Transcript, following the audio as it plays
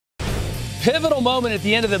Pivotal moment at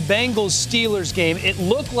the end of the Bengals-Steelers game. It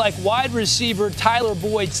looked like wide receiver Tyler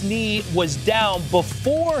Boyd's knee was down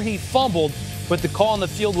before he fumbled, but the call on the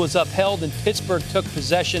field was upheld, and Pittsburgh took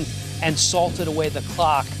possession and salted away the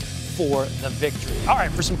clock for the victory. All right,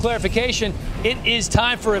 for some clarification, it is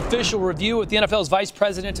time for official review with the NFL's Vice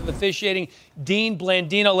President of Officiating, Dean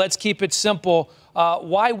Blandino. Let's keep it simple.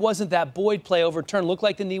 Why wasn't that Boyd play overturned? Looked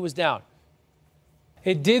like the knee was down.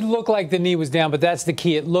 It did look like the knee was down, but that's the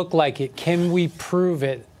key. It looked like it. Can we prove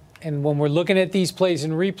it? And when we're looking at these plays in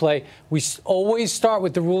replay, we always start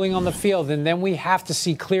with the ruling on the field, and then we have to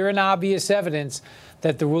see clear and obvious evidence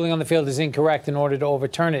that the ruling on the field is incorrect in order to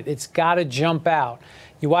overturn it. It's got to jump out.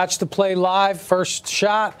 You watch the play live, first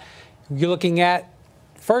shot, you're looking at,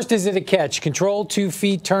 first, is it a catch? Control, 2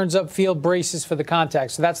 feet, turns upfield, braces for the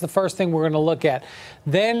contact. So that's the first thing we're going to look at.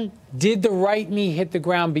 Then, did the right knee hit the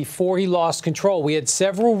ground before he lost control? We had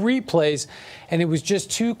several replays, and it was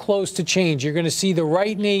just too close to change. You're going to see the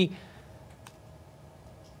right knee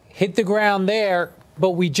hit the ground there,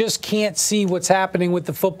 but we just can't see what's happening with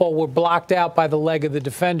the football. We're blocked out by the leg of the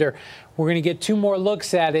defender. We're going to get 2 more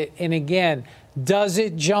looks at it, and again, does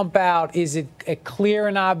it jump out? Is it a clear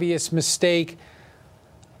and obvious mistake?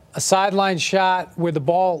 A sideline shot where the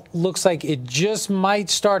ball looks like it just might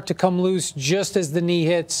start to come loose just as the knee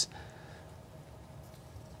hits.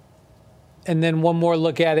 And then one more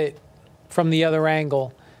look at it from the other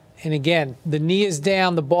angle. And again, the knee is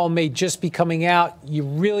down. The ball may just be coming out. You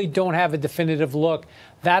really don't have a definitive look.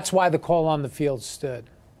 That's why the call on the field stood.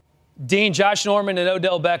 Dean, Josh Norman and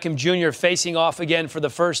Odell Beckham Jr. facing off again for the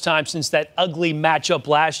first time since that ugly matchup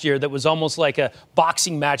last year that was almost like a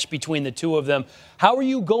boxing match between the two of them. How are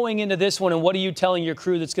you going into this one, and what are you telling your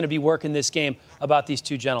crew that's going to be working this game about these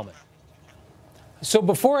two gentlemen? So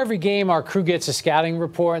before every game, our crew gets a scouting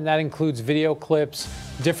report, and that includes video clips,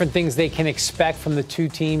 different things they can expect from the two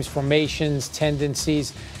teams, formations,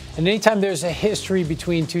 tendencies. And anytime there's a history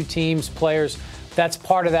between two teams, players, that's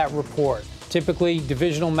part of that report. Typically,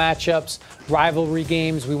 divisional matchups, rivalry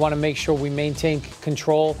games, we want to make sure we maintain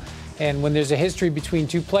control. And when there's a history between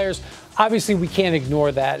two players, obviously we can't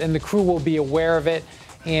ignore that, and the crew will be aware of it.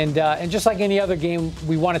 And just like any other game,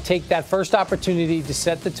 we want to take that first opportunity to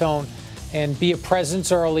set the tone and be a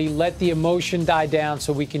presence early, let the emotion die down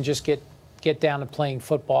so we can just get down to playing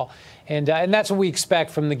football. And that's what we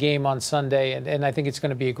expect from the game on Sunday, and I think it's going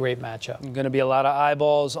to be a great matchup. Going to be a lot of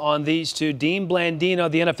eyeballs on these two. Dean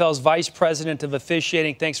Blandino, the NFL's Vice President of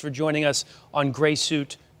Officiating, thanks for joining us on Gray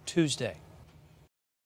Suit Tuesday.